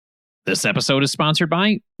This episode is sponsored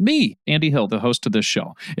by me, Andy Hill, the host of this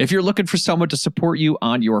show. If you're looking for someone to support you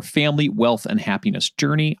on your family, wealth, and happiness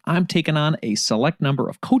journey, I'm taking on a select number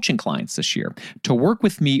of coaching clients this year to work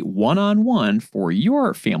with me one-on-one for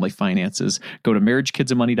your family finances. Go to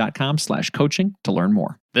marriagekidsandmoney.com/coaching to learn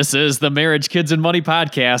more. This is the Marriage, Kids, and Money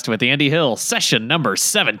podcast with Andy Hill, session number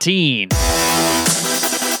 17.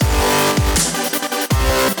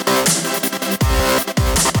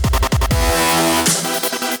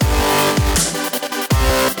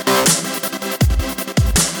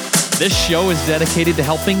 This show is dedicated to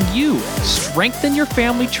helping you strengthen your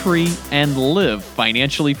family tree and live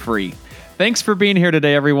financially free. Thanks for being here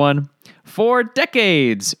today, everyone. For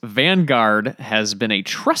decades, Vanguard has been a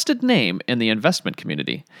trusted name in the investment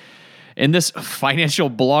community. In this financial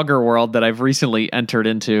blogger world that I've recently entered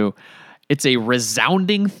into, it's a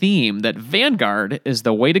resounding theme that Vanguard is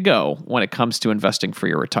the way to go when it comes to investing for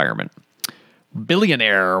your retirement.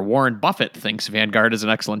 Billionaire Warren Buffett thinks Vanguard is an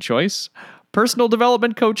excellent choice. Personal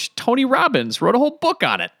development coach Tony Robbins wrote a whole book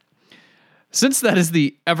on it. Since that is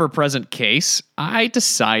the ever-present case, I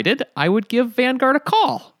decided I would give Vanguard a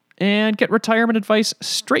call and get retirement advice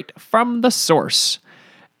straight from the source.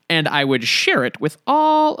 And I would share it with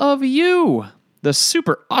all of you, the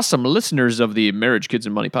super awesome listeners of the Marriage, Kids,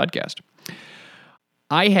 and Money podcast.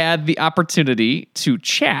 I had the opportunity to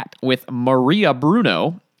chat with Maria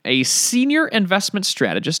Bruno, a senior investment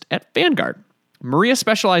strategist at Vanguard. Maria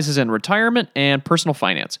specializes in retirement and personal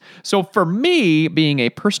finance. So for me, being a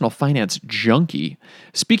personal finance junkie,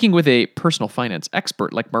 speaking with a personal finance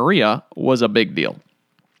expert like Maria was a big deal.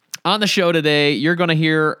 On the show today, you're going to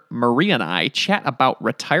hear Maria and I chat about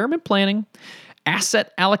retirement planning,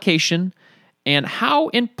 asset allocation, and how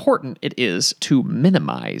important it is to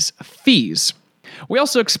minimize fees. We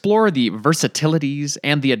also explore the versatilities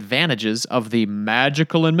and the advantages of the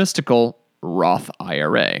magical and mystical Roth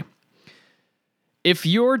IRA. If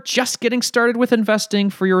you're just getting started with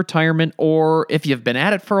investing for your retirement, or if you've been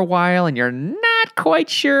at it for a while and you're not quite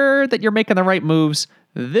sure that you're making the right moves,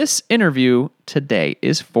 this interview today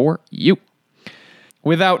is for you.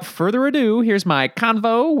 Without further ado, here's my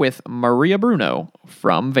convo with Maria Bruno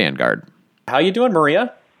from Vanguard. How you doing,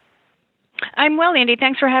 Maria? I'm well, Andy.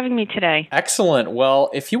 Thanks for having me today. Excellent.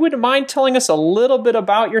 Well, if you wouldn't mind telling us a little bit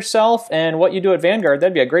about yourself and what you do at Vanguard,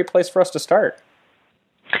 that'd be a great place for us to start.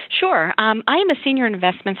 Sure. I am a senior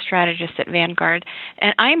investment strategist at Vanguard,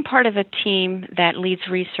 and I am part of a team that leads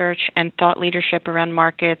research and thought leadership around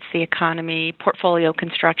markets, the economy, portfolio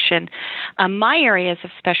construction. My areas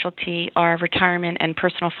of specialty are retirement and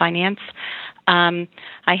personal finance. I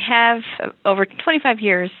have over 25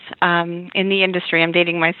 years in the industry. I'm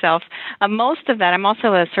dating myself. Most of that, I'm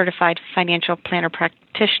also a certified financial planner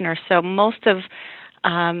practitioner, so most of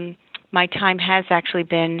my time has actually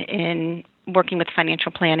been in working with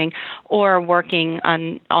financial planning or working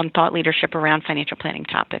on thought leadership around financial planning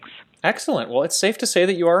topics. Excellent. Well, it's safe to say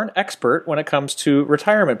that you are an expert when it comes to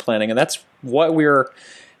retirement planning, and that's what we're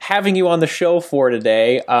having you on the show for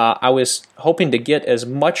today. I was hoping to get as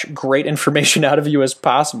much great information out of you as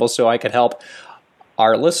possible so I could help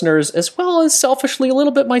our listeners, as well as selfishly a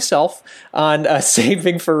little bit myself, on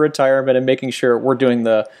saving for retirement and making sure we're doing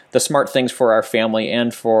the smart things for our family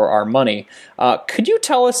and for our money. Could you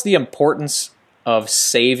tell us the importance of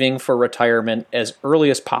saving for retirement as early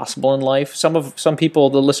as possible in life? Some people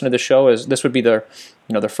that listen to the show, is this would be their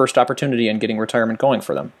first opportunity in getting retirement going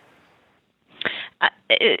for them.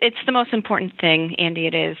 It's the most important thing, Andy.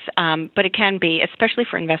 It is, but it can be, especially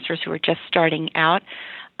for investors who are just starting out.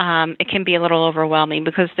 It can be a little overwhelming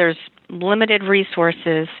because there's limited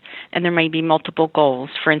resources and there may be multiple goals.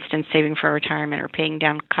 For instance, saving for retirement or paying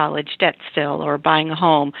down college debt still, or buying a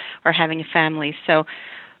home or having a family. So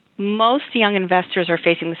most young investors are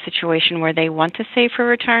facing the situation where they want to save for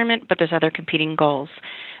retirement, but there's other competing goals.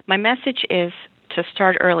 My message is to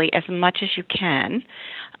start early as much as you can,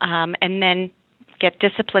 and then get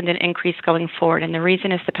disciplined and increase going forward. And the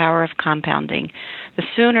reason is the power of compounding. The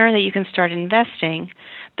sooner that you can start investing,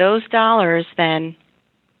 those dollars then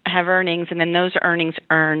have earnings, and then those earnings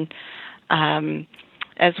earn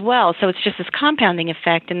as well. So it's just this compounding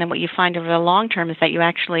effect. And then what you find over the long term is that you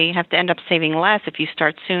actually have to end up saving less if you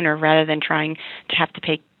start sooner rather than trying to have to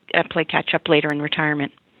play catch up later in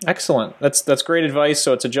retirement. Excellent. That's great advice.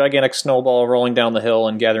 So it's a gigantic snowball rolling down the hill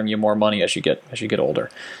and gathering you more money as you get older.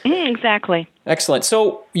 Exactly. Excellent.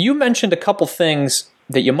 So you mentioned a couple things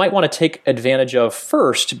that you might want to take advantage of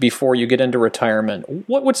first before you get into retirement.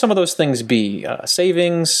 What would some of those things be?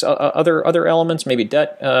 Savings, other elements, maybe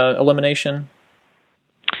debt elimination?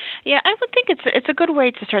 Yeah, I would think it's a good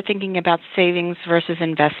way to start thinking about savings versus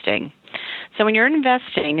investing. So when you're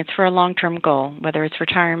investing, it's for a long-term goal, whether it's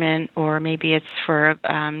retirement or maybe it's for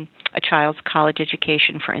a child's college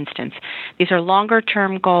education, for instance. These are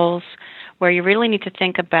longer-term goals where you really need to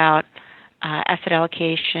think about asset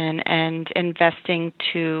allocation and investing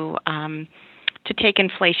to take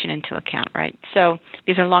inflation into account, right? So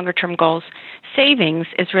these are longer-term goals. Savings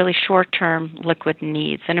is really short-term liquid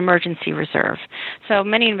needs, an emergency reserve. So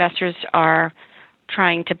many investors are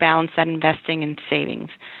trying to balance that investing and savings.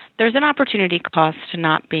 There's an opportunity cost to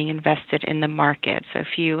not being invested in the market. So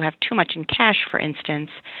if you have too much in cash, for instance,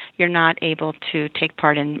 you're not able to take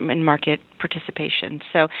part in market participation.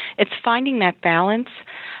 So it's finding that balance.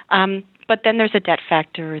 But then there's a debt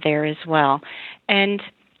factor there as well. And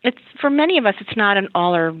it's for many of us, it's not an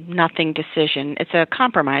all or nothing decision. It's a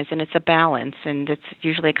compromise and it's a balance. And it's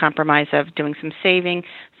usually a compromise of doing some saving,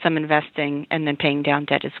 some investing, and then paying down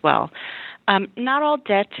debt as well. Not all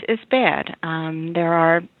debt is bad. There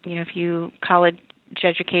are, if you college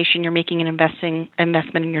education, you're making an investment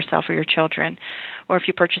in yourself or your children. Or if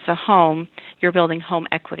you purchase a home, you're building home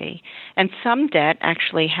equity. And some debt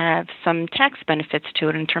actually have some tax benefits to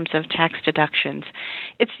it in terms of tax deductions.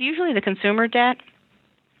 It's usually the consumer debt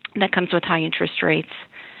that comes with high interest rates.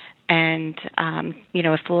 And,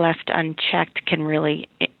 if left unchecked, can really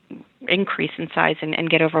increase in size and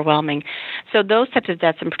get overwhelming. So those types of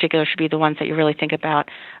debts in particular should be the ones that you really think about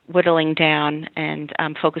whittling down and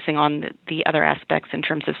focusing on the other aspects in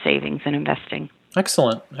terms of savings and investing.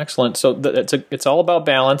 Excellent. So it's all about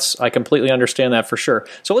balance. I completely understand that for sure.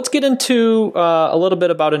 So let's get into a little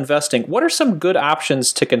bit about investing. What are some good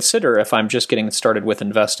options to consider if I'm just getting started with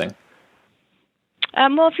investing?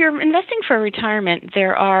 Well, if you're investing for retirement,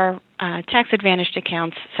 there are tax-advantaged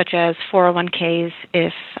accounts such as 401ks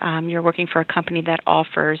if you're working for a company that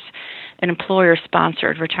offers an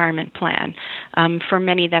employer-sponsored retirement plan. For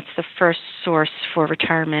many, that's the first source for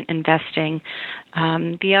retirement investing.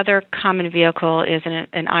 The other common vehicle is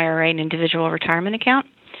an IRA, an individual retirement account.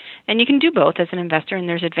 And you can do both as an investor, and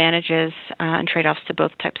there's advantages and trade-offs to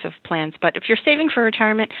both types of plans. But if you're saving for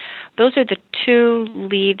retirement, those are the two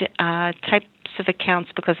lead types of accounts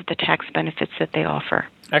because of the tax benefits that they offer.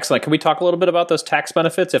 Excellent. Can we talk a little bit about those tax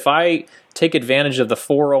benefits? If I take advantage of the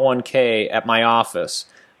 401k at my office,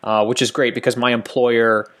 which is great because my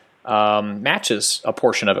employer matches a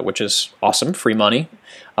portion of it, which is awesome, free money.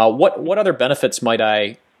 What other benefits might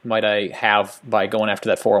I have by going after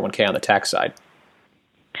that 401k on the tax side?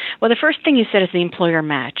 Well, the first thing you said is the employer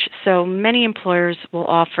match. So many employers will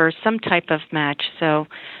offer some type of match. So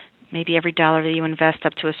maybe every dollar that you invest,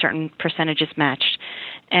 up to a certain percentage is matched.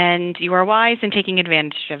 And you are wise in taking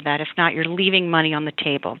advantage of that. If not, you're leaving money on the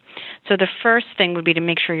table. So the first thing would be to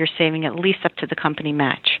make sure you're saving at least up to the company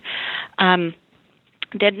match.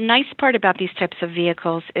 The nice part about these types of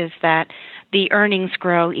vehicles is that the earnings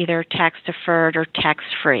grow either tax-deferred or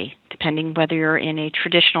tax-free, depending whether you're in a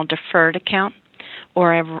traditional deferred account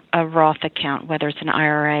or a Roth account, whether it's an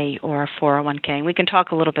IRA or a 401k. And we can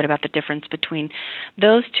talk a little bit about the difference between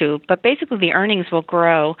those two, but basically the earnings will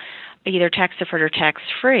grow either tax-deferred or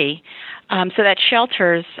tax-free. So that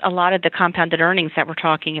shelters a lot of the compounded earnings that we're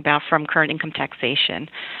talking about from current income taxation.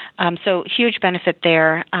 So huge benefit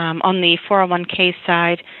there. On the 401k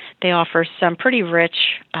side, they offer some pretty rich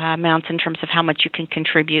amounts in terms of how much you can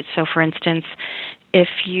contribute. So for instance, if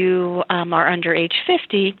you are under age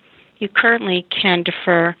 50, you currently can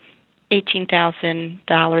defer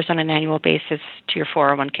 $18,000 on an annual basis to your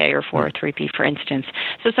 401k or 403b, for instance.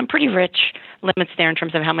 So some pretty rich limits there in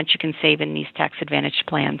terms of how much you can save in these tax-advantaged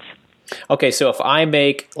plans. Okay, so if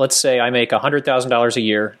let's say I make $100,000 a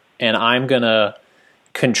year, and I'm going to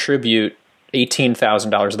contribute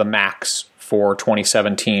 $18,000, the max for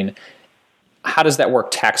 2017, how does that work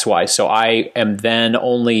tax-wise? So I am then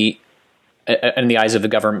only, in the eyes of the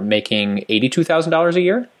government, making $82,000 a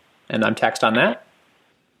year? And I'm taxed on that?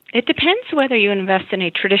 It depends whether you invest in a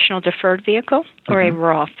traditional deferred vehicle or a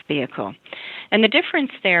Roth vehicle. And the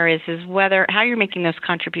difference there is whether how you're making those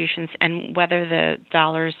contributions and whether the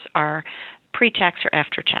dollars are pre-tax or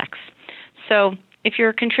after tax. So if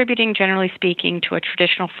you're contributing, generally speaking, to a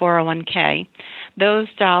traditional 401k, those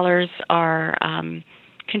dollars are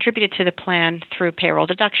contributed to the plan through payroll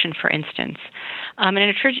deduction, for instance. In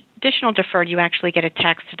a traditional deferred, you actually get a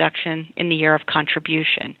tax deduction in the year of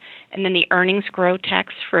contribution. And then the earnings grow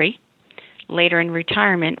tax-free. Later in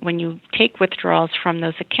retirement, when you take withdrawals from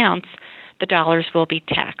those accounts, the dollars will be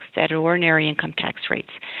taxed at ordinary income tax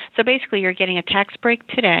rates. So basically, you're getting a tax break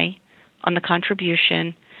today on the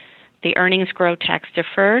contribution. The earnings grow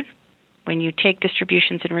tax-deferred. When you take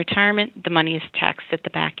distributions in retirement, the money is taxed at the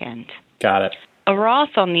back end. Got it. A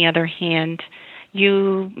Roth, on the other hand,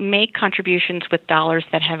 you make contributions with dollars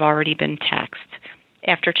that have already been taxed,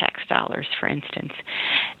 after-tax dollars, for instance.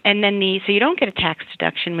 And then so you don't get a tax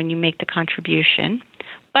deduction when you make the contribution,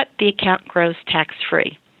 but the account grows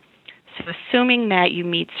tax-free. So assuming that you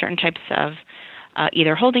meet certain types of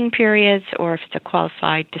either holding periods or if it's a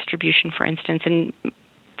qualified distribution, for instance, and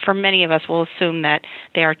for many of us, we'll assume that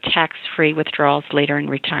they are tax-free withdrawals later in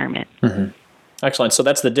retirement. Mm-hmm. Excellent. So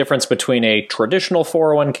that's the difference between a traditional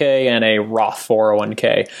 401k and a Roth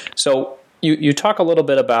 401k. So you talk a little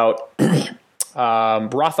bit about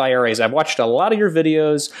Roth IRAs. I've watched a lot of your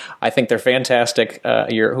videos. I think they're fantastic.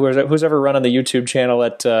 Who's ever running the YouTube channel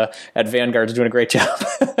at Vanguard is doing a great job.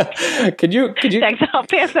 Could you? Thanks. I'll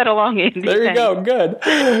pass that along, Andy. There you go.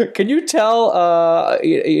 Good. Can you tell?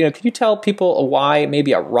 Can you tell people why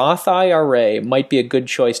maybe a Roth IRA might be a good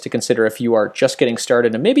choice to consider if you are just getting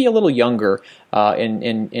started and maybe a little younger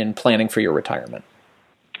in planning for your retirement?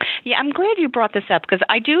 Yeah, I'm glad you brought this up because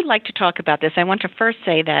I do like to talk about this. I want to first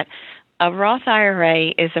say that a Roth IRA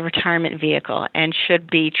is a retirement vehicle and should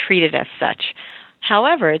be treated as such.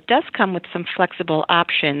 However, it does come with some flexible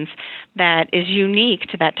options that is unique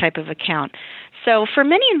to that type of account. So for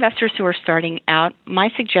many investors who are starting out,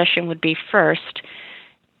 my suggestion would be first,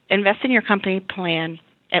 invest in your company plan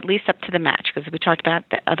at least up to the match, because we talked about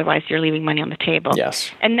that otherwise you're leaving money on the table.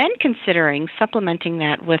 Yes. And then considering supplementing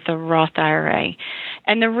that with a Roth IRA.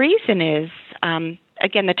 And the reason is,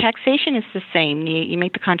 again, the taxation is the same. You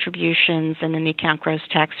make the contributions and then the account grows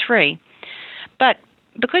tax-free. But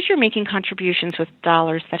because you're making contributions with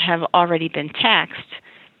dollars that have already been taxed,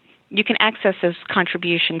 you can access those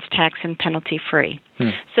contributions tax and penalty-free.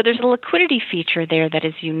 So there's a liquidity feature there that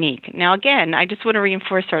is unique. Now, again, I just want to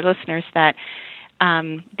reinforce our listeners that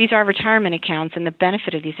these are retirement accounts, and the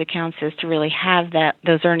benefit of these accounts is to really have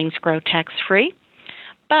those earnings grow tax-free.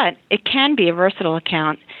 But it can be a versatile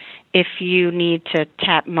account if you need to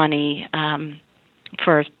tap money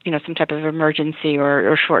for some type of emergency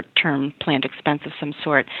or short-term planned expense of some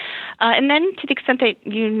sort. And then to the extent that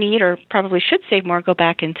you need or probably should save more, go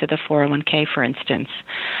back into the 401k, for instance.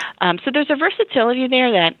 So there's a versatility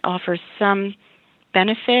there that offers some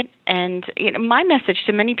benefit. And my message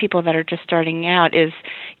to many people that are just starting out is,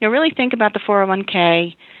 really think about the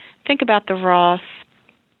 401k, think about the Roth,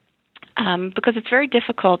 because it's very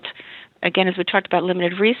difficult, again, as we talked about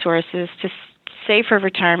limited resources, to save for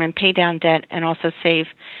retirement, pay down debt, and also save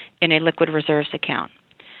in a liquid reserves account.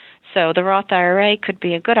 So the Roth IRA could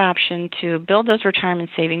be a good option to build those retirement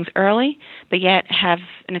savings early, but yet have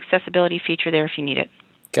an accessibility feature there if you need it.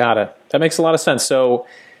 Got it. That makes a lot of sense. So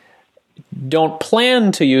don't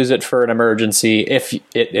plan to use it for an emergency if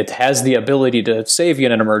it has the ability to save you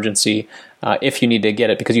in an emergency if you need to get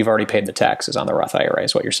it because you've already paid the taxes on the Roth IRA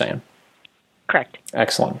is what you're saying. Correct.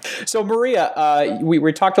 Excellent. So, Maria,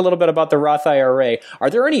 we talked a little bit about the Roth IRA. Are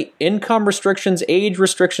there any income restrictions, age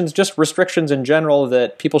restrictions, just restrictions in general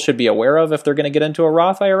that people should be aware of if they're going to get into a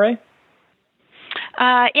Roth IRA?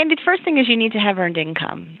 And the first thing is you need to have earned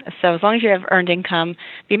income. So as long as you have earned income,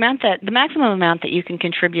 the maximum amount that you can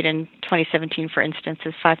contribute in 2017, for instance,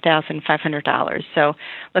 is $5,500. So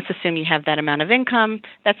let's assume you have that amount of income.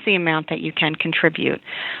 That's the amount that you can contribute.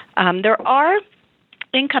 There are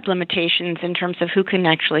income limitations in terms of who can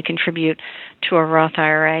actually contribute to a Roth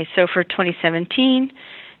IRA. So for 2017,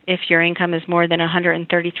 if your income is more than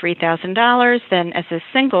 $133,000, then as a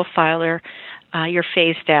single filer, you're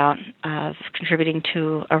phased out of contributing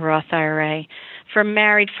to a Roth IRA. For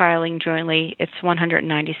married filing jointly, it's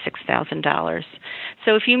 $196,000.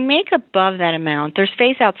 So if you make above that amount, there's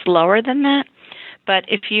phase-outs lower than that, but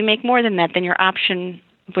if you make more than that, then your option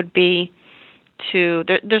would be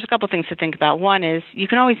there's a couple things to think about. One is you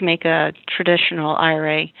can always make a traditional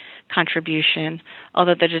IRA contribution,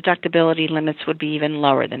 although the deductibility limits would be even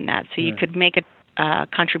lower than that. So you could make a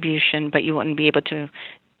contribution, but you wouldn't be able to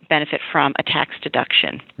benefit from a tax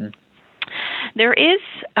deduction. There is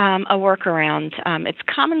a workaround. It's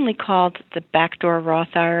commonly called the backdoor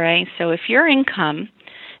Roth IRA. So if your income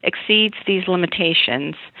exceeds these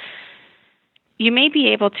limitations, you may be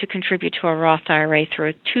able to contribute to a Roth IRA through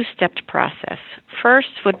a two-stepped process. First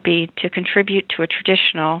would be to contribute to a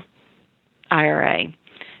traditional IRA.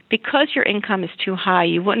 Because your income is too high,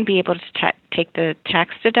 you wouldn't be able to take the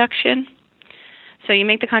tax deduction. So you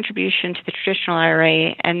make the contribution to the traditional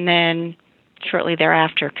IRA and then shortly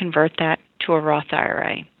thereafter convert that to a Roth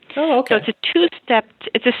IRA. Oh, okay. So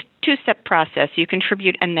it's a two-step process. You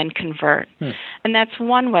contribute and then convert. And that's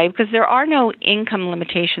one way because there are no income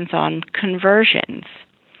limitations on conversions.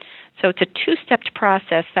 So it's a two-step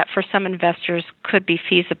process that for some investors could be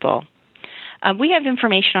feasible. We have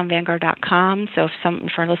information on Vanguard.com, so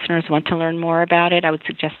if our listeners want to learn more about it, I would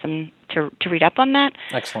suggest them to read up on that.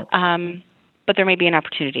 Excellent. But there may be an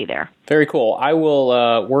opportunity there. Very cool. I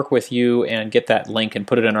will work with you and get that link and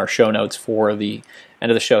put it in our show notes for the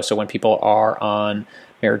end of the show. So when people are on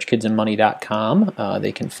marriagekidsandmoney.com,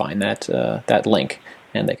 they can find that link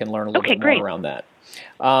and they can learn a little bit more around that.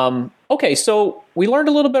 Okay, so we learned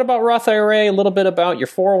a little bit about Roth IRA, a little bit about your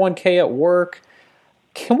 401k at work.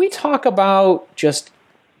 Can we talk about just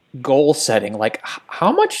goal setting? Like,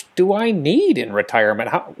 how much do I need in retirement?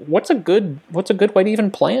 What's a good way to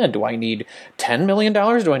even plan? Do I need $10 million?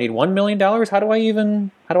 Do I need $1 million? How do I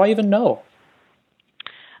even know?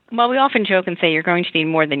 Well, we often joke and say you're going to need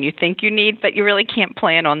more than you think you need, but you really can't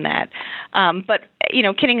plan on that. But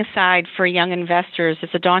kidding aside, for young investors,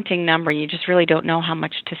 it's a daunting number. You just really don't know how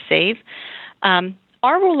much to save.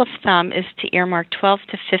 Our rule of thumb is to earmark 12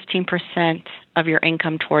 to 15% of your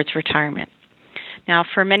income towards retirement. Now,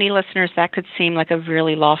 for many listeners, that could seem like a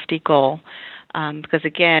really lofty goal because,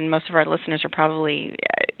 again, most of our listeners are probably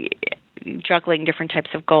juggling different types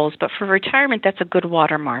of goals. But for retirement, that's a good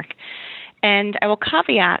watermark. And I will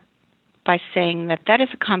caveat by saying that is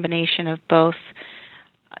a combination of both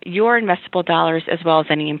your investable dollars as well as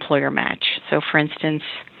any employer match. So, for instance,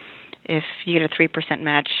 if you get a 3%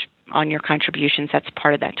 match on your contributions, that's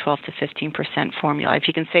part of that 12 to 15% formula. If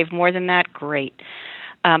you can save more than that, great.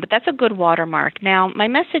 But that's a good watermark. Now, my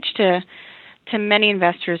message to many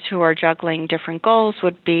investors who are juggling different goals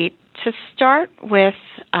would be to start with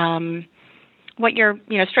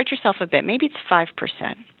stretch yourself a bit. Maybe it's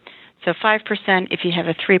 5%. So 5%, if you have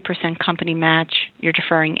a 3% company match, you're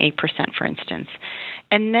deferring 8%, for instance.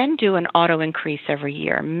 And then do an auto increase every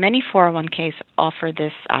year. Many 401ks offer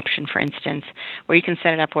this option, for instance, where you can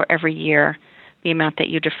set it up where every year the amount that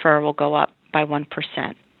you defer will go up by 1%.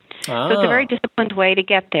 So it's a very disciplined way to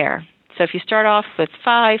get there. So if you start off with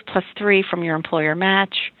 5 plus 3 from your employer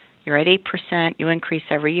match, you're at 8%. You increase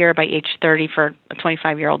every year by age 30 for a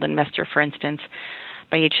 25-year-old investor, for instance.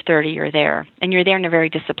 By age 30, you're there, and you're there in a very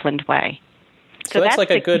disciplined way. So that's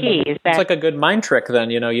like it's like a good mind trick.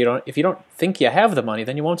 Then if you don't think you have the money,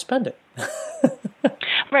 then you won't spend it.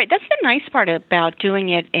 Right. That's the nice part about doing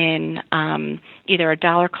it in either a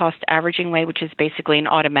dollar cost averaging way, which is basically an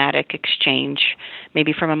automatic exchange,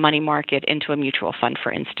 maybe from a money market into a mutual fund,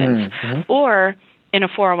 for instance, or in a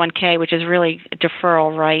 401k, which is really a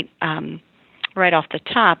deferral right off the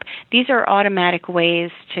top. These are automatic ways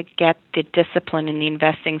to get the discipline in the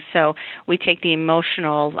investing, so we take the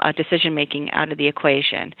emotional decision-making out of the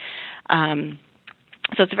equation.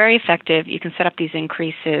 So it's very effective. You can set up these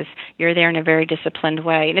increases. You're there in a very disciplined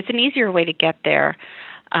way, and it's an easier way to get there.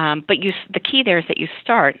 But the key there is that you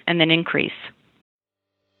start and then increase.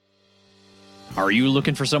 Are you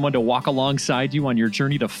looking for someone to walk alongside you on your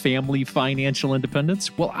journey to family financial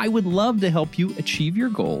independence? Well, I would love to help you achieve your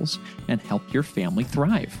goals and help your family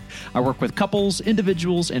thrive. I work with couples,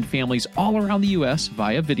 individuals, and families all around the U.S.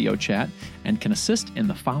 via video chat and can assist in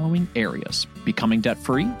the following areas: becoming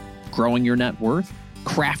debt-free, growing your net worth,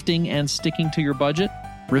 crafting and sticking to your budget,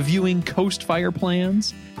 reviewing Coast Fire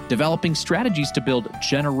plans, developing strategies to build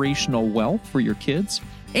generational wealth for your kids,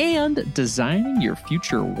 and designing your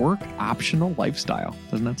future work optional lifestyle.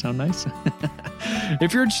 Doesn't that sound nice?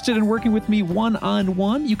 If you're interested in working with me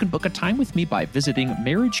one-on-one, you can book a time with me by visiting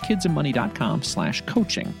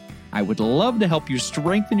marriagekidsandmoney.com/coaching. I would love to help you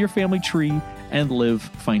strengthen your family tree and live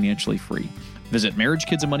financially free. Visit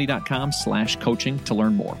marriagekidsandmoney.com/coaching to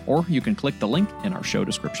learn more, or you can click the link in our show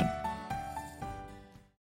description.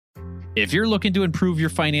 If you're looking to improve your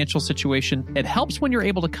financial situation, it helps when you're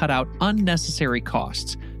able to cut out unnecessary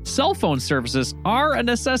costs. Cell phone services are a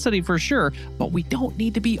necessity for sure, but we don't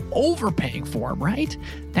need to be overpaying for them, right?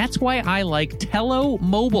 That's why I like Tello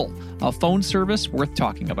Mobile, a phone service worth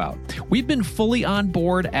talking about. We've been fully on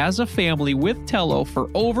board as a family with Tello for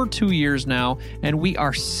over 2 years now, and we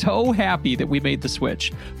are so happy that we made the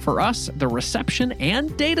switch. For us, the reception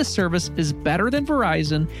and data service is better than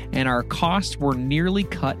Verizon, and our costs were nearly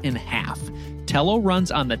cut in half. Tello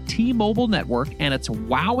runs on the T-Mobile network, and it's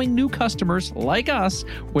wowing new customers like us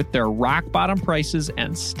with their rock-bottom prices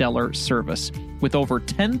and stellar service. With over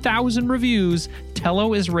 10,000 reviews,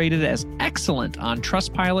 Tello is rated as excellent on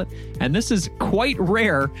Trustpilot, and this is quite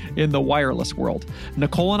rare in the wireless world.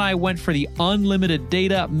 Nicole and I went for the unlimited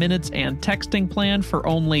data, minutes, and texting plan for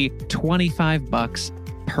only $25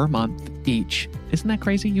 per month. each. Isn't that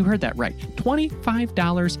crazy? You heard that right.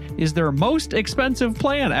 $25 is their most expensive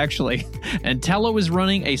plan, actually. And Tello is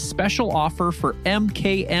running a special offer for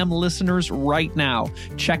MKM listeners right now.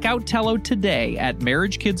 Check out Tello today at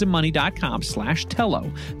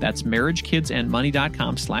marriagekidsandmoney.com/Tello. That's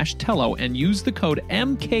marriagekidsandmoney.com/Tello and use the code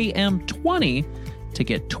MKM20 to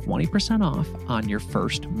get 20% off on your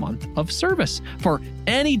first month of service for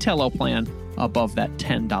any Tello plan above that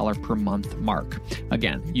 $10 per month mark.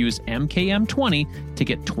 Again, use MKM20 to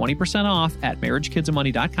get 20% off at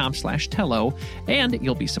marriagekidsandmoney.com/Tello, and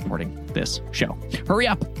you'll be supporting this show. Hurry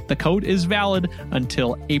up. The code is valid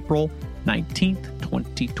until April 19th,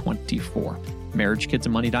 2024.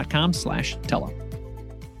 marriagekidsandmoney.com/Tello.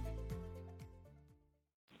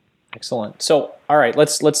 Excellent. So, all right,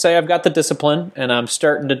 let's say I've got the discipline and I'm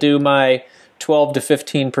starting to do my 12 to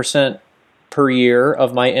 15% per year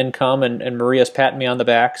of my income, and Maria's patting me on the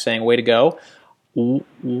back saying, way to go.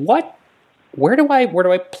 Where do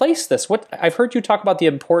I place this? I've heard you talk about the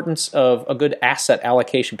importance of a good asset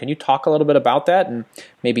allocation. Can you talk a little bit about that and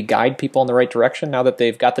maybe guide people in the right direction now that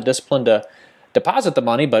they've got the discipline to deposit the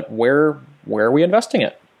money, but where are we investing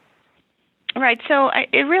it? Right. So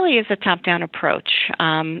it really is a top-down approach.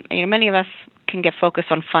 Many of us can get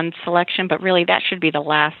focused on fund selection, but really that should be the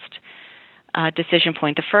last decision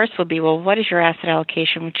point. The first will be, well, what is your asset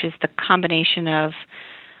allocation, which is the combination of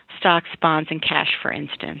stocks, bonds, and cash, for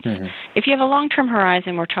instance. Mm-hmm. If you have a long-term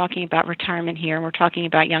horizon, we're talking about retirement here, and we're talking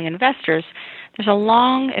about young investors, there's a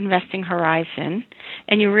long investing horizon,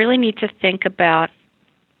 and you really need to think about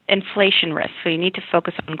inflation risk. So you need to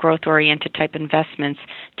focus on growth-oriented type investments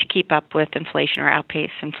to keep up with inflation or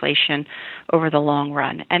outpace inflation over the long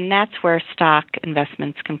run. And that's where stock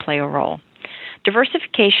investments can play a role.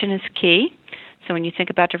 Diversification is key. So when you think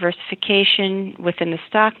about diversification within the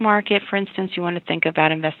stock market, for instance, you want to think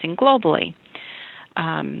about investing globally.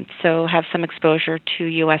 So have some exposure to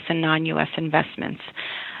U.S. and non-U.S. investments.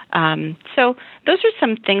 So those are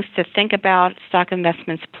some things to think about. Stock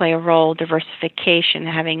investments play a role. Diversification,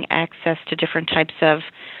 having access to different types of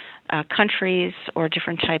countries or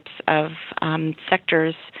different types of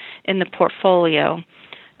sectors in the portfolio,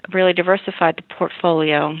 really diversify the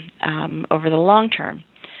portfolio over the long term.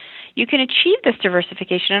 You can achieve this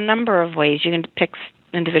diversification in a number of ways. You can pick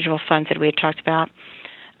individual funds that we had talked about.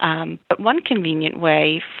 But one convenient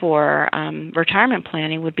way for retirement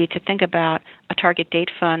planning would be to think about a target date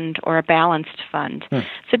fund or a balanced fund.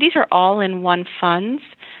 So these are all-in-one funds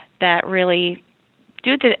that really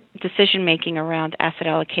do the decision-making around asset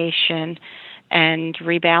allocation and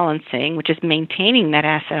rebalancing, which is maintaining that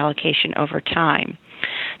asset allocation over time.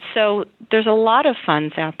 So there's a lot of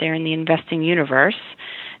funds out there in the investing universe.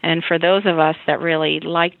 And for those of us that really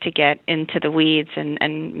like to get into the weeds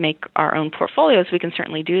and make our own portfolios, we can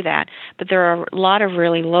certainly do that. But there are a lot of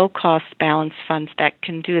really low-cost balanced funds that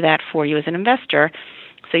can do that for you as an investor.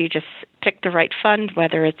 So you just pick the right fund,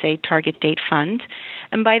 whether it's a target date fund.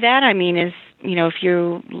 And by that I mean is, if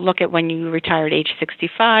you look at when you retire at age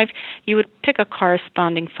 65, you would pick a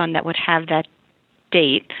corresponding fund that would have that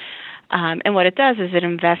date. And what it does is it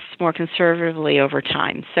invests more conservatively over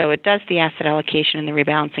time. So it does the asset allocation and the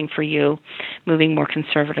rebalancing for you, moving more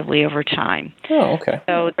conservatively over time. Oh, okay.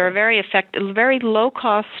 So they're a very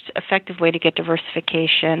low-cost, effective way to get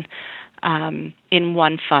diversification in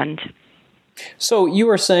one fund. So you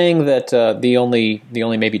were saying that the only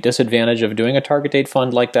maybe disadvantage of doing a target date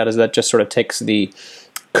fund like that is that just sort of takes the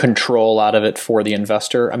control out of it for the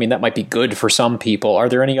investor. I mean, that might be good for some people. Are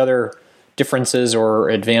there any other differences or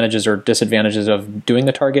advantages or disadvantages of doing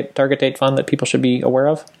the target date fund that people should be aware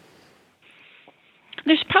of?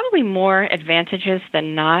 There's probably more advantages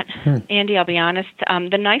than not, Andy, I'll be honest.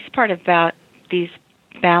 The nice part about these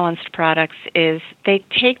balanced products is they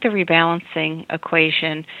take the rebalancing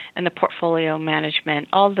equation and the portfolio management.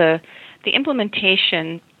 All the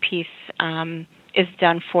implementation piece is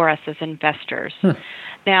done for us as investors.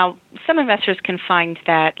 Now, some investors can find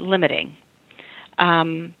that limiting.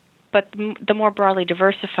 But the more broadly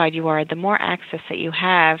diversified you are, the more access that you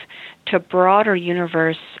have to a broader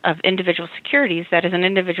universe of individual securities that as an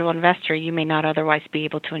individual investor you may not otherwise be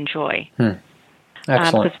able to enjoy.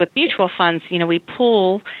 Excellent. Because with mutual funds, we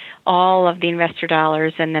pool all of the investor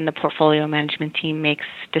dollars and then the portfolio management team makes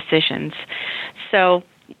decisions. So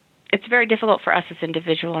it's very difficult for us as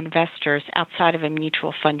individual investors outside of a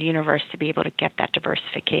mutual fund universe to be able to get that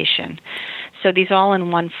diversification. So these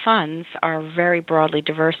all-in-one funds are very broadly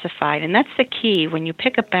diversified, and that's the key. When you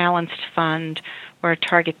pick a balanced fund or a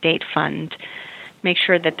target date fund, make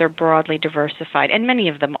sure that they're broadly diversified, and many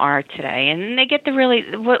of them are today. And they get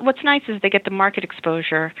what's nice is they get the market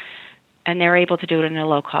exposure, and they're able to do it in a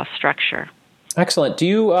low-cost structure. Excellent. Do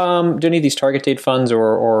you do any of these target date funds,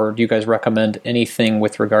 or do you guys recommend anything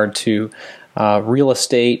with regard to real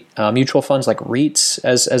estate mutual funds like REITs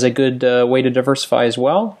as a good way to diversify as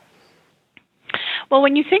well? Well,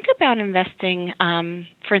 when you think about investing,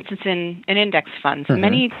 for instance, in index funds,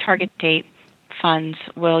 many target date funds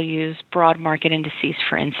will use broad market indices,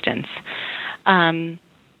 for instance.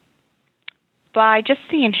 By just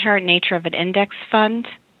the inherent nature of an index fund,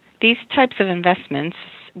 these types of investments,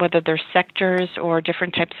 whether they're sectors or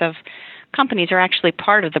different types of companies, are actually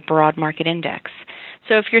part of the broad market index.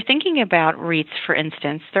 So if you're thinking about REITs, for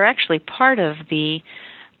instance, they're actually part of the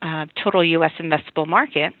total U.S. investable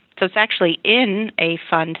market. So it's actually in a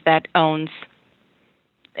fund that owns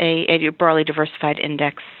a broadly diversified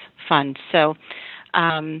index fund. So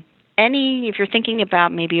if you're thinking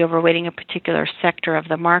about maybe overweighting a particular sector of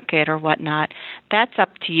the market or whatnot, that's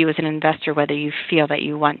up to you as an investor whether you feel that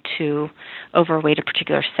you want to overweight a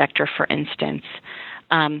particular sector, for instance.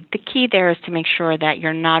 The key there is to make sure that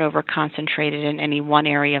you're not over-concentrated in any one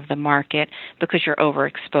area of the market because you're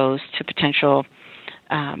overexposed to potential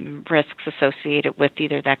risks associated with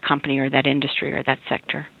either that company or that industry or that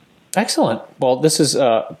sector. Excellent. Well, this is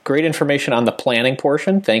great information on the planning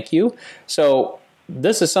portion. Thank you. So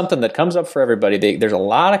this is something that comes up for everybody. There's a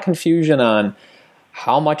lot of confusion on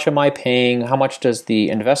how much am I paying? How much does the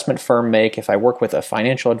investment firm make? If I work with a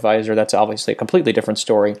financial advisor, that's obviously a completely different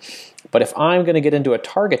story. But if I'm going to get into a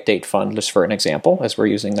target date fund, just for an example, as we're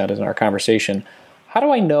using that in our conversation, how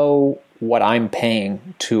do I know what I'm paying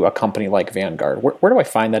to a company like Vanguard? Where do I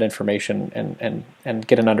find that information and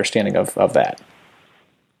get an understanding of that?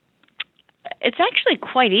 It's actually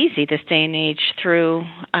quite easy this day and age through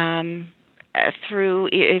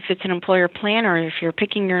if it's an employer plan or if you're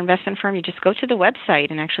picking your investment firm, you just go to the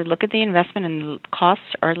website and actually look at the investment, and the costs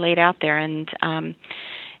are laid out there. And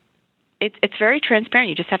it's very transparent.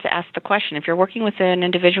 You just have to ask the question. If you're working with an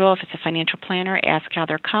individual, if it's a financial planner, ask how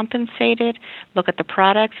they're compensated, look at the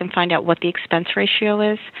products, and find out what the expense ratio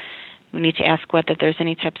is. We need to ask whether there's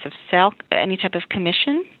any type of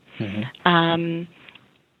commission,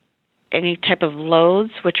 any type of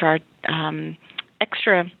loads, which are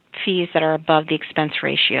extra fees that are above the expense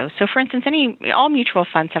ratio. So, for instance, all mutual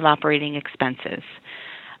funds have operating expenses.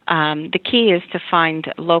 The key is to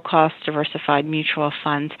find low-cost, diversified mutual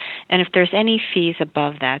funds, and if there's any fees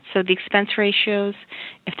above that. So the expense ratios,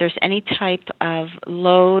 if there's any type of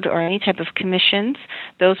load or any type of commissions,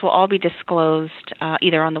 those will all be disclosed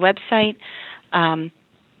either on the website.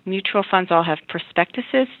 Mutual funds all have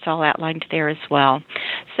prospectuses. It's all outlined there as well.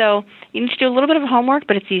 So you need to do a little bit of homework,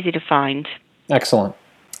 but it's easy to find. Excellent.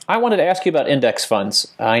 I wanted to ask you about index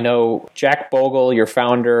funds. I know Jack Bogle, your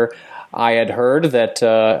founder, I had heard that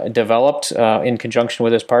developed in conjunction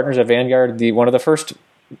with his partners at Vanguard one of the first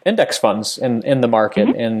index funds in the market,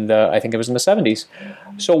 and I think it was in the 70s.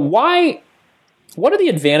 So what are the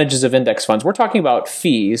advantages of index funds? We're talking about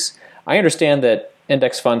fees. I understand that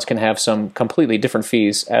index funds can have some completely different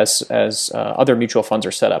fees as other mutual funds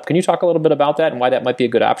are set up. Can you talk a little bit about that and why that might be a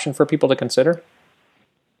good option for people to consider?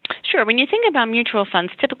 Sure. When you think about mutual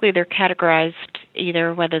funds, typically they're categorized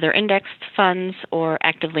either whether they're indexed funds or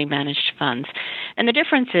actively managed funds. And the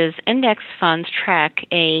difference is index funds track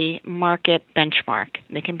a market benchmark.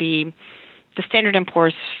 They can be the Standard &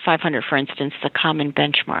 Poor's 500, for instance, the common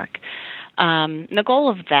benchmark. The goal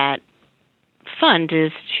of that fund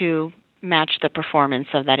is to match the performance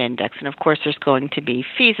of that index. And, of course, there's going to be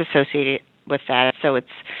fees associated with that. So you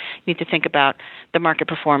need to think about the market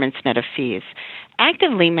performance net of fees.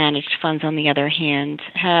 Actively managed funds, on the other hand,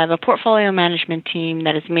 have a portfolio management team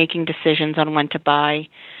that is making decisions on when to buy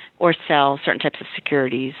or sell certain types of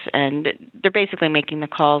securities. And they're basically making the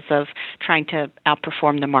calls of trying to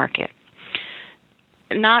outperform the market.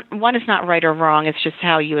 One is not right or wrong. It's just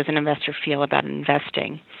how you as an investor feel about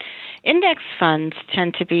investing. Index funds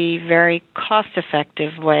tend to be a very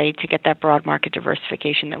cost-effective way to get that broad market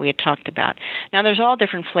diversification that we had talked about. Now, there's all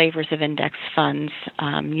different flavors of index funds,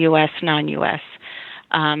 U.S., non-U.S.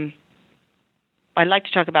 I'd like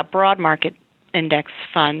to talk about broad market index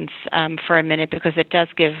funds for a minute because it does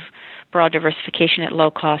give broad diversification at low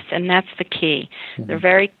cost, and that's the key. They're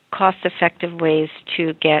very cost-effective ways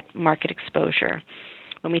to get market exposure.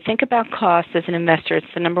 When we think about cost as an investor, it's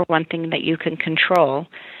the number one thing that you can control.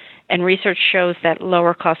 And research shows that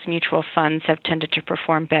lower-cost mutual funds have tended to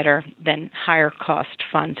perform better than higher-cost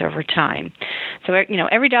funds over time. So,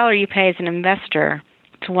 every dollar you pay as an investor,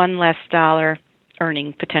 it's one less dollar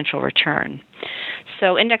earning potential return.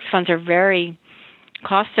 So index funds are very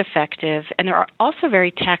cost-effective, and they're also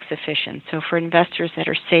very tax-efficient. So for investors that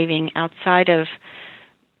are saving outside of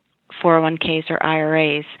 401ks or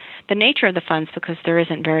IRAs. The nature of the funds, because there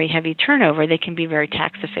isn't very heavy turnover, they can be very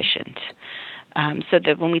tax efficient. So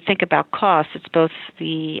that when we think about costs, it's both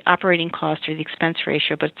the operating cost or the expense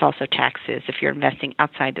ratio, but it's also taxes if you're investing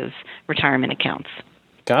outside those retirement accounts.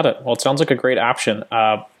 Got it. Well, it sounds like a great option.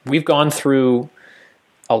 We've gone through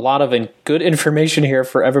a lot of good information here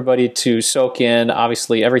for everybody to soak in.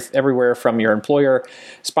 Obviously, everywhere from your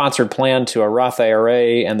employer-sponsored plan to a Roth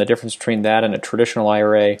IRA and the difference between that and a traditional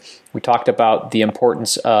IRA. We talked about the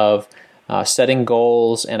importance of setting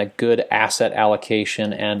goals and a good asset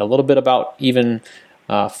allocation, and a little bit about even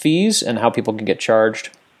fees and how people can get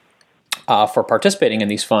charged for participating in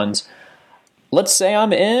these funds. Let's say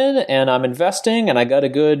I'm in and I'm investing and I got a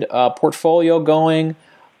good portfolio going.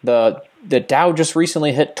 The Dow just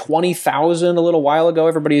recently hit 20,000 a little while ago.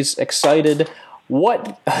 Everybody's excited.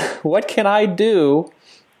 What can I do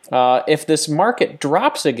if this market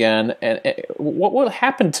drops again? And what will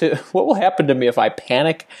happen to me if I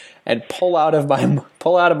panic and pull out of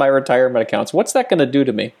my retirement accounts? What's that going to do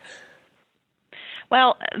to me?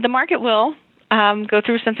 Well, the market will go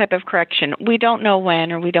through some type of correction. We don't know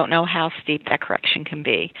when, or we don't know how steep that correction can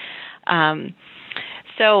be.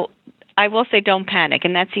 So I will say don't panic,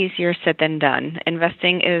 and that's easier said than done.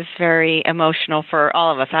 Investing is very emotional for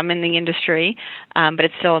all of us. I'm in the industry, but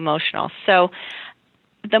it's still emotional. So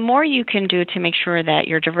the more you can do to make sure that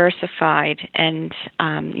you're diversified and,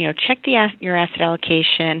 check your asset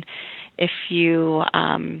allocation if you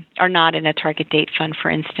are not in a target date fund,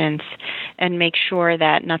 for instance, and make sure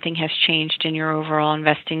that nothing has changed in your overall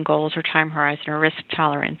investing goals or time horizon or risk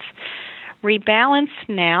tolerance. Rebalance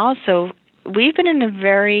now. So we've been in a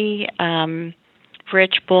very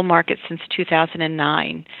rich bull market since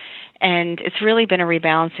 2009, and it's really been a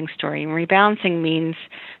rebalancing story. And rebalancing means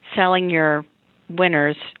selling your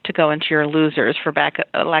winners to go into your losers, for lack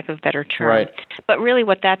of a better term. Right. But really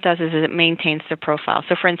what that does is it maintains the profile.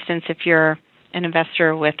 So for instance, if you're an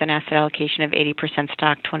investor with an asset allocation of 80%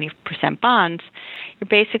 stock, 20% bonds, you're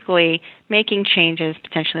basically making changes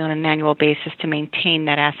potentially on an annual basis to maintain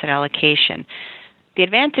that asset allocation. The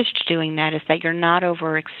advantage to doing that is that you're not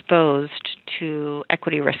overexposed to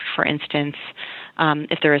equity risk, for instance,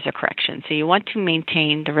 if there is a correction. So you want to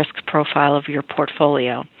maintain the risk profile of your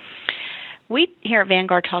portfolio. We here at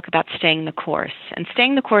Vanguard talk about staying the course. And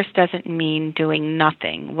staying the course doesn't mean doing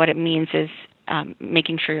nothing. What it means is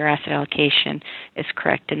making sure your asset allocation is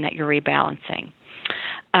correct and that you're rebalancing.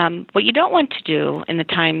 What you don't want to do in the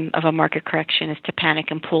time of a market correction is to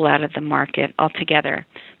panic and pull out of the market altogether.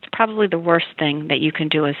 It's probably the worst thing that you can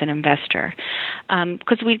do as an investor,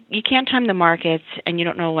 because you can't time the markets and you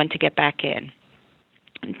don't know when to get back in.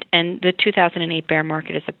 And the 2008 bear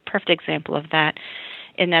market is a perfect example of that,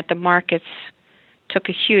 in that the markets took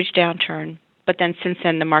a huge downturn, but then since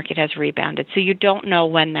then the market has rebounded. So you don't know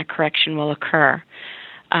when that correction will occur.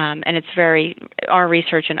 And it's our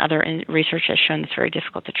research and other research has shown it's very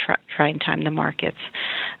difficult to try and time the markets.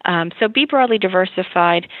 So be broadly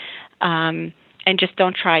diversified, and just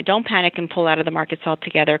don't panic and pull out of the markets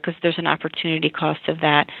altogether, because there's an opportunity cost of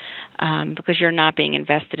that, because you're not being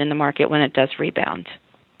invested in the market when it does rebound.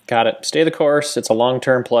 Got it. Stay the course. It's a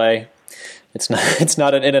long-term play. It's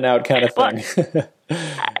not an in and out kind of thing.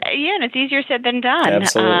 Yeah, and it's easier said than done.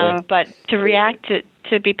 Absolutely. But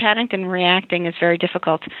to be panicked and reacting is very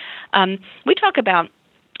difficult. We talk about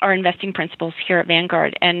our investing principles here at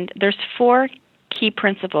Vanguard, and there's 4 key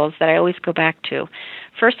principles that I always go back to.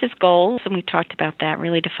 First is goals, and we talked about that,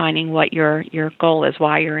 really defining what your goal is,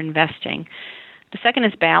 why you're investing. The second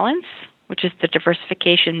is balance, which is the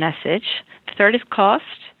diversification message. The third is cost,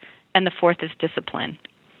 and the fourth is discipline.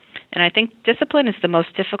 And I think discipline is the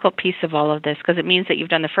most difficult piece of all of this, because it means that you've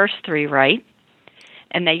done the first 3 right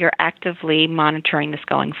and that you're actively monitoring this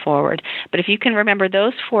going forward. But if you can remember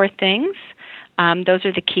those 4 things, those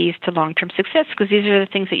are the keys to long-term success, because these are the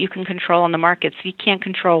things that you can control on the markets. You can't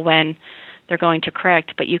control when they're going to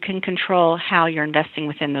correct, but you can control how you're investing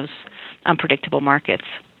within those unpredictable markets.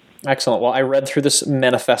 Excellent. Well, I read through this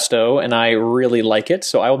manifesto and I really like it,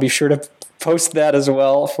 so I will be sure to post that as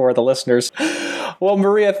well for the listeners. Well,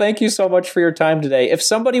 Maria, thank you so much for your time today. If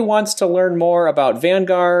somebody wants to learn more about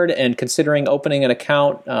Vanguard and considering opening an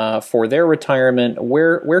account for their retirement,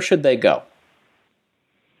 where should they go?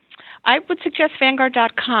 I would suggest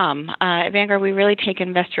Vanguard.com. At Vanguard, we really take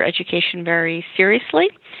investor education very seriously.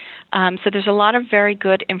 So there's a lot of very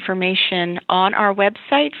good information on our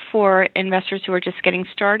website for investors who are just getting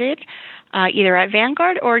started, either at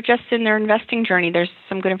Vanguard or just in their investing journey. There's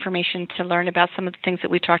some good information to learn about some of the things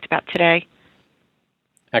that we talked about today.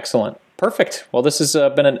 Excellent. Perfect. Well, this has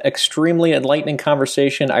been an extremely enlightening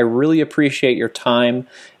conversation. I really appreciate your time.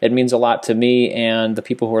 It means a lot to me and the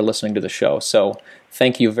people who are listening to the show. So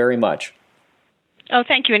thank you very much. Oh,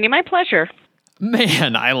 thank you, Andy. My pleasure.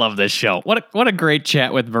 Man, I love this show. What a great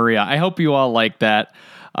chat with Maria. I hope you all like that.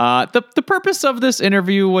 The purpose of this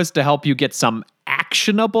interview was to help you get some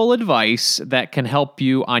actionable advice that can help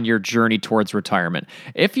you on your journey towards retirement.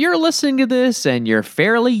 If you're listening to this and you're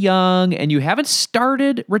fairly young and you haven't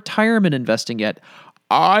started retirement investing yet,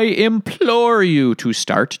 I implore you to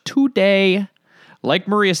start today. Like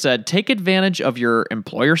Maria said, take advantage of your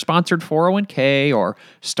employer-sponsored 401k or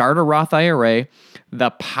start a Roth IRA. The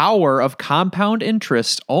power of compound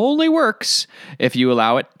interest only works if you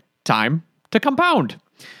allow it time to compound.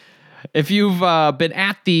 If you've been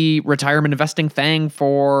at the retirement investing thing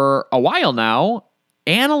for a while now,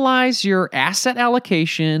 analyze your asset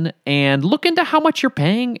allocation and look into how much you're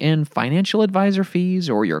paying in financial advisor fees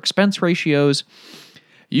or your expense ratios.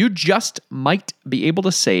 You just might be able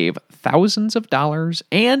to save thousands of dollars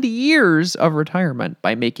and years of retirement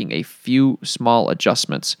by making a few small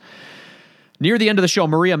adjustments. Near the end of the show,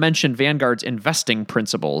 Maria mentioned Vanguard's investing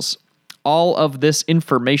principles. All of this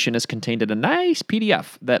information is contained in a nice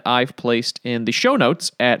PDF that I've placed in the show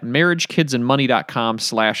notes at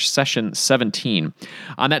marriagekidsandmoney.com/session17.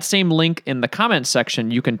 On that same link in the comments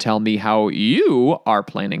section, you can tell me how you are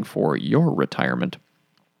planning for your retirement.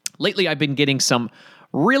 Lately, I've been getting some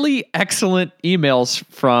really excellent emails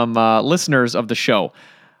from listeners of the show.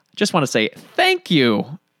 Just want to say thank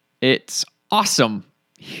you. It's awesome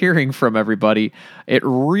hearing from everybody. It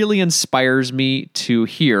really inspires me to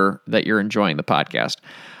hear that you're enjoying the podcast.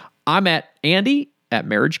 I'm at Andy at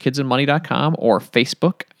marriagekidsandmoney.com or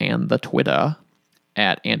Facebook and the Twitter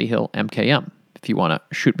at AndyHillMKM if you want to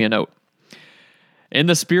shoot me a note. In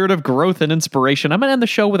the spirit of growth and inspiration, I'm going to end the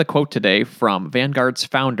show with a quote today from Vanguard's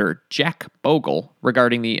founder, Jack Bogle,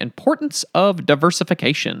 regarding the importance of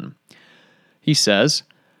diversification. He says,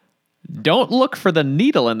 "Don't look for the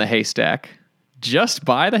needle in the haystack. Just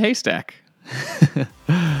buy the haystack."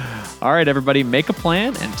 All right, everybody, make a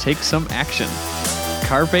plan and take some action.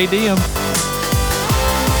 Carpe diem.